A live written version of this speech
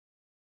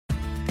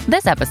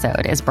This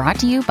episode is brought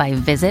to you by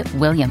Visit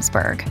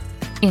Williamsburg.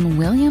 In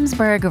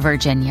Williamsburg,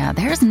 Virginia,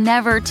 there's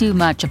never too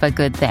much of a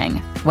good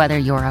thing. Whether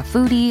you're a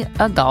foodie,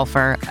 a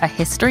golfer, a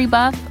history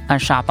buff, a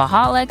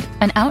shopaholic,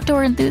 an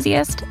outdoor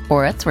enthusiast,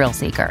 or a thrill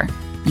seeker,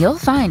 you'll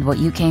find what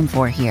you came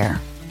for here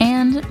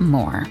and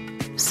more.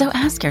 So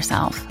ask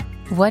yourself,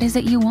 what is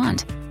it you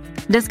want?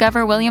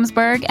 Discover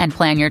Williamsburg and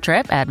plan your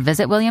trip at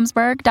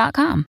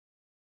visitwilliamsburg.com.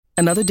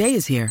 Another day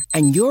is here,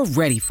 and you're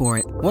ready for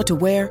it. What to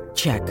wear?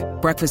 Check.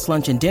 Breakfast,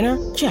 lunch, and dinner?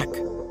 Check.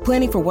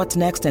 Planning for what's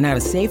next and how to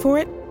save for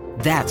it?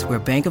 That's where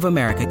Bank of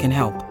America can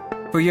help.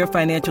 For your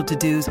financial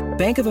to-dos,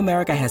 Bank of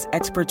America has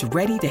experts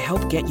ready to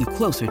help get you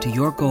closer to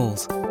your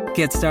goals.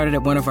 Get started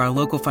at one of our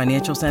local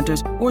financial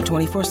centers or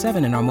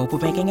 24/7 in our mobile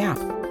banking app.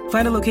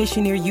 Find a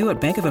location near you at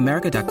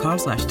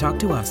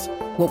bankofamerica.com/talktous.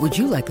 What would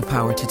you like the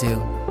power to do?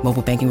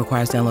 Mobile banking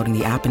requires downloading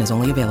the app and is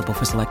only available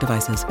for select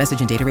devices.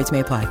 Message and data rates may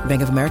apply.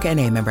 Bank of America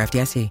N.A., member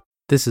FDIC.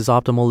 This is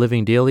Optimal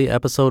Living Daily,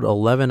 episode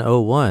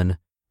 1101,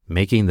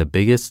 Making the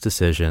Biggest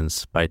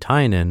Decisions by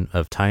Tynan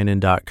of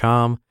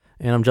Tynan.com.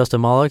 And I'm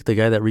Justin Malik, the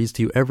guy that reads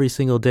to you every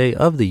single day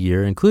of the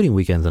year, including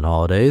weekends and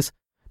holidays,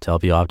 to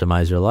help you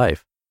optimize your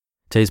life.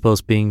 Today's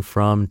post being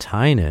from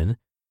Tynan.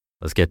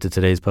 Let's get to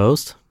today's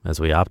post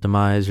as we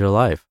optimize your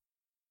life.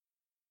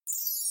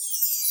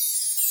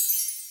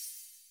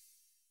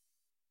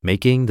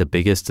 Making the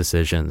Biggest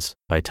Decisions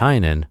by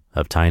Tynan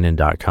of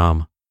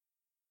Tynan.com.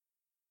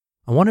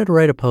 I wanted to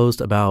write a post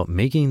about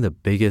making the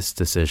biggest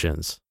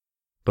decisions.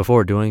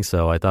 Before doing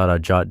so, I thought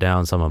I'd jot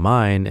down some of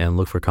mine and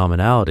look for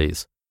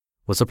commonalities.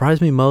 What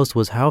surprised me most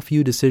was how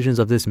few decisions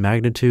of this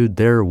magnitude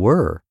there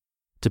were.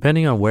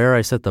 Depending on where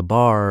I set the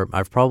bar,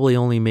 I've probably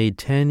only made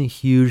 10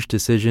 huge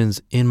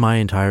decisions in my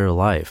entire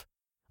life.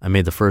 I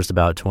made the first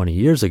about 20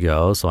 years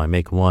ago, so I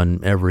make one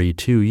every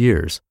 2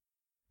 years.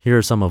 Here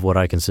are some of what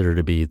I consider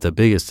to be the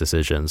biggest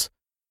decisions.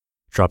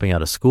 Dropping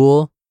out of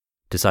school,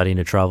 deciding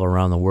to travel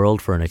around the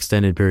world for an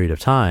extended period of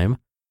time,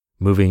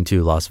 moving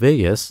to Las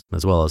Vegas,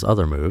 as well as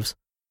other moves,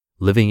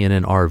 living in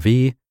an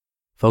RV,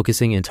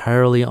 focusing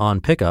entirely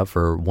on pickup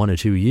for 1 to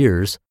 2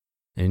 years,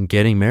 and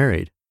getting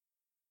married.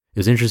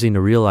 It was interesting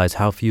to realize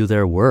how few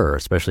there were,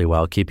 especially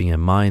while keeping in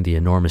mind the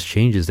enormous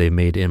changes they've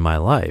made in my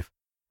life.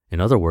 In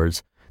other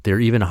words, they're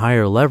even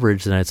higher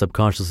leverage than I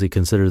subconsciously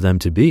consider them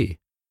to be.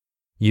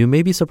 You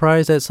may be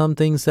surprised at some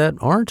things that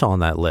aren't on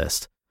that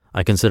list.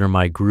 I consider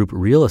my group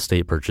real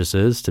estate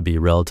purchases to be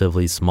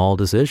relatively small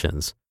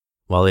decisions.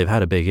 While they've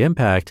had a big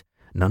impact,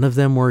 none of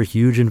them were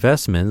huge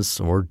investments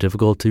or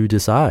difficult to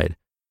decide.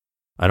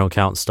 I don't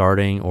count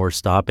starting or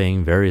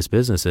stopping various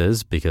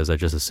businesses because I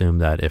just assume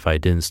that if I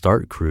didn't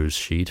start Cruise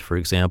Sheet, for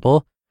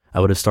example,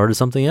 I would have started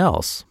something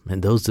else,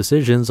 and those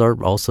decisions are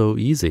also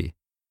easy.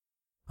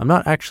 I'm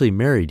not actually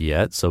married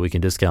yet, so we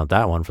can discount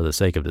that one for the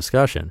sake of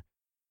discussion.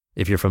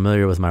 If you're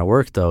familiar with my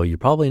work, though, you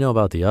probably know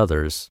about the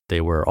others.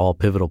 They were all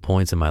pivotal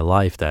points in my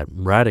life that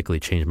radically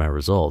changed my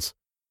results.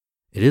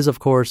 It is, of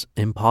course,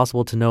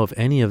 impossible to know if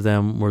any of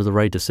them were the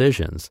right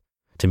decisions.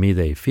 To me,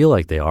 they feel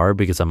like they are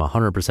because I'm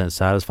 100%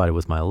 satisfied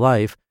with my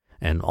life,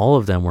 and all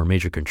of them were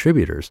major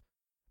contributors.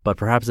 But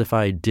perhaps if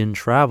I didn't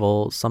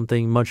travel,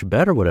 something much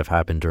better would have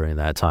happened during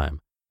that time.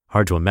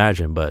 Hard to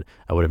imagine, but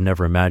I would have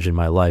never imagined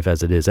my life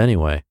as it is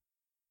anyway.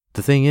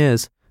 The thing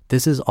is,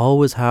 this is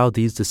always how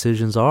these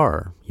decisions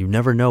are. You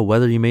never know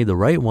whether you made the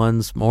right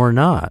ones or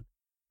not.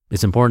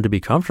 It's important to be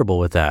comfortable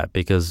with that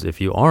because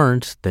if you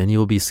aren't, then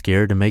you'll be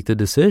scared to make the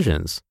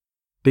decisions.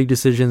 Big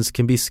decisions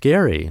can be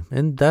scary,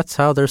 and that's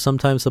how they're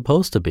sometimes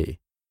supposed to be.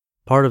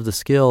 Part of the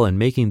skill in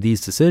making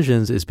these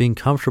decisions is being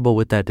comfortable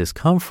with that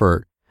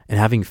discomfort and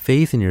having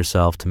faith in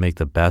yourself to make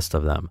the best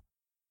of them.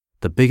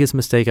 The biggest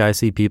mistake I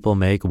see people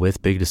make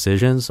with big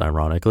decisions,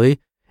 ironically,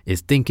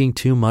 is thinking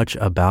too much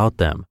about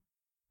them.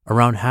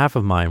 Around half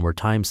of mine were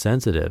time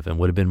sensitive and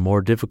would have been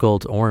more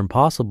difficult or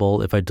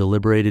impossible if I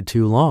deliberated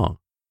too long.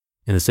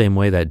 In the same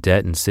way that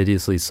debt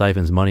insidiously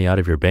siphons money out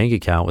of your bank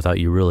account without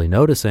you really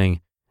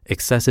noticing,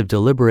 excessive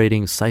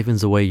deliberating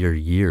siphons away your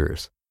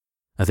years.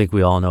 I think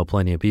we all know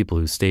plenty of people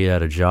who stayed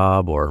at a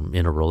job or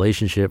in a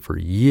relationship for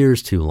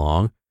years too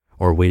long,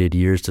 or waited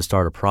years to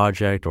start a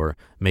project or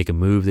make a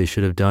move they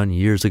should have done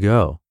years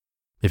ago.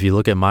 If you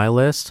look at my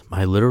list,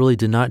 I literally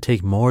did not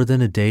take more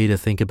than a day to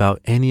think about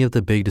any of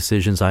the big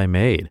decisions I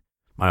made.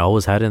 I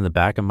always had it in the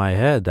back of my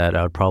head that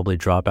I would probably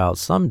drop out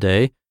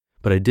someday,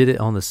 but I did it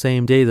on the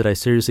same day that I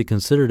seriously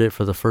considered it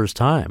for the first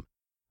time.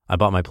 I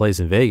bought my place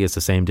in Vegas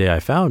the same day I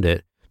found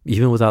it,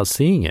 even without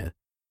seeing it.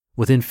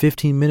 Within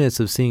 15 minutes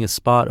of seeing a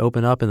spot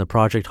open up in the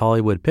Project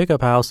Hollywood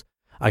pickup house,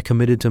 I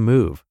committed to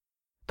move.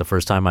 The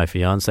first time my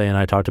fiance and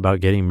I talked about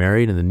getting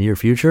married in the near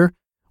future,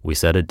 we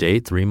set a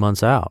date 3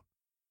 months out.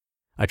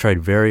 I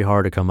tried very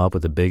hard to come up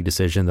with a big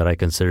decision that I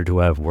considered to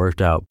have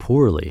worked out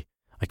poorly.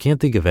 I can't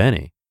think of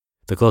any.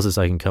 The closest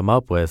I can come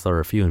up with are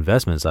a few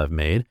investments I've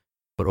made,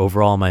 but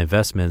overall my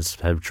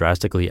investments have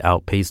drastically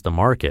outpaced the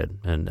market,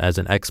 and as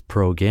an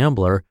ex-pro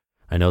gambler,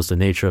 I know it's the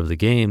nature of the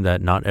game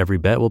that not every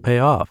bet will pay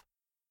off.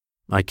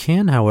 I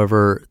can,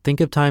 however, think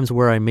of times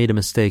where I made a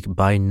mistake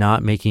by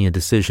not making a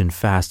decision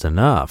fast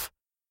enough.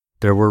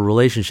 There were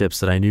relationships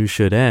that I knew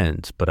should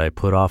end, but I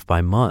put off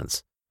by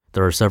months.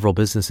 There are several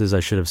businesses I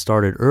should have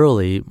started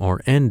early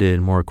or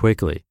ended more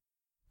quickly.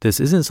 This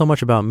isn't so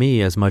much about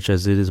me as much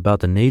as it is about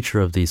the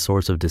nature of these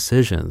sorts of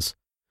decisions.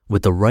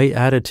 With the right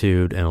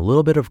attitude and a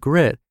little bit of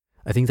grit,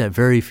 I think that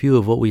very few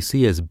of what we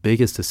see as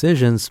biggest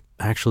decisions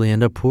actually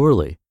end up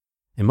poorly.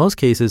 In most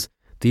cases,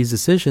 these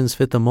decisions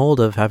fit the mold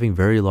of having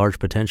very large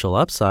potential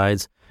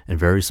upsides and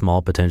very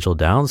small potential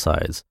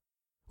downsides.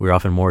 We're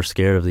often more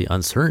scared of the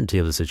uncertainty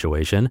of the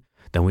situation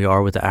than we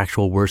are with the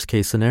actual worst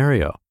case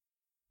scenario.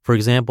 For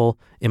example,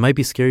 it might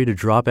be scary to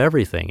drop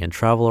everything and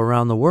travel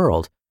around the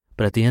world,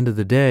 but at the end of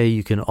the day,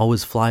 you can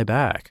always fly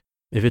back.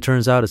 If it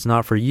turns out it's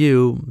not for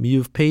you,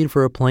 you've paid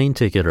for a plane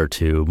ticket or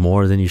two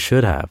more than you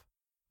should have.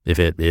 If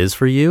it is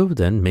for you,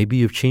 then maybe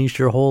you've changed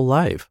your whole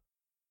life.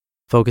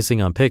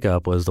 Focusing on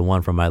pickup was the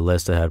one from my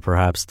list that had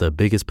perhaps the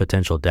biggest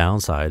potential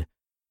downside.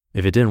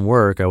 If it didn't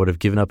work, I would have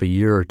given up a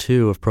year or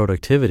two of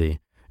productivity,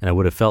 and I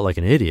would have felt like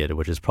an idiot,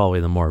 which is probably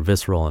the more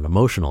visceral and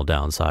emotional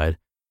downside.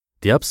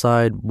 The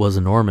upside was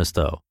enormous,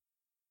 though.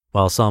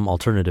 While some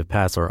alternative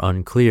paths are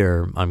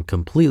unclear, I'm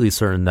completely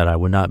certain that I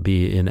would not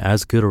be in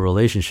as good a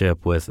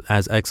relationship with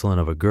as excellent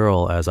of a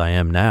girl as I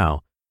am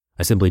now.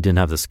 I simply didn't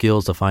have the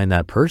skills to find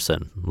that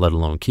person, let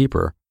alone keep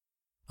her.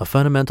 A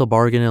fundamental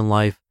bargain in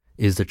life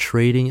is the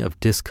trading of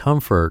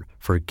discomfort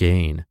for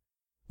gain.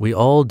 We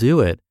all do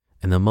it,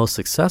 and the most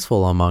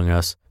successful among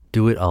us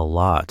do it a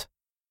lot.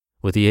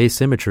 With the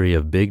asymmetry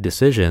of big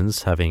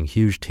decisions having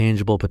huge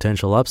tangible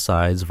potential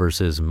upsides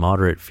versus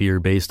moderate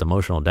fear-based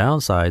emotional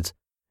downsides,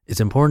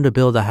 it's important to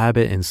build a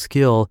habit and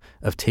skill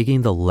of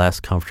taking the less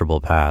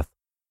comfortable path.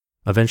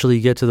 Eventually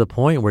you get to the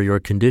point where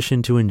you're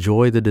conditioned to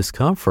enjoy the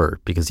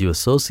discomfort because you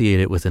associate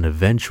it with an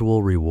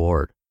eventual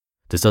reward.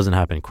 This doesn't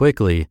happen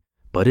quickly,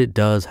 but it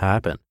does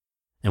happen.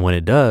 And when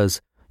it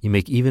does, you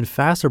make even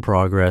faster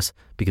progress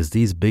because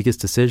these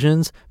biggest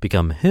decisions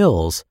become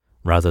hills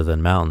rather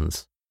than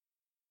mountains.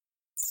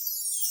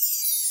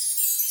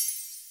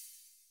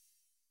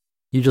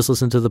 You just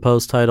listened to the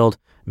post titled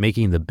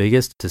Making the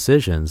Biggest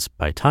Decisions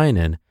by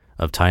Tynan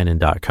of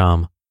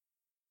Tynan.com.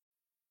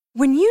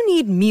 When you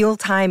need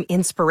mealtime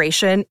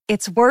inspiration,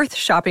 it's worth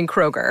shopping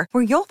Kroger,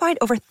 where you'll find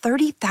over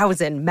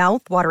 30,000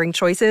 mouth-watering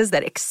choices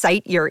that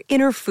excite your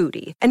inner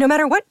foodie. And no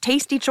matter what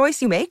tasty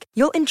choice you make,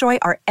 you'll enjoy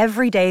our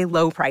everyday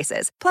low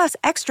prices, plus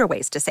extra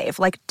ways to save,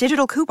 like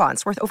digital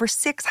coupons worth over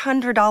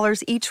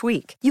 $600 each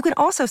week. You can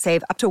also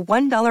save up to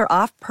 $1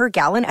 off per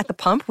gallon at the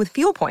pump with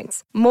fuel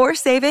points. More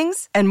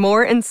savings and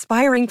more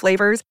inspiring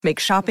flavors make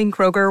shopping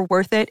Kroger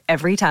worth it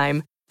every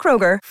time.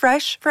 Kroger,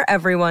 fresh for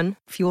everyone.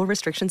 Fuel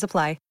restrictions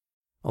apply.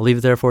 I'll leave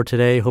it there for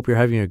today. Hope you're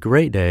having a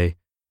great day.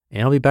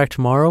 And I'll be back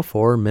tomorrow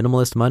for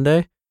Minimalist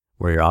Monday,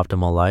 where your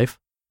optimal life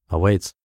awaits.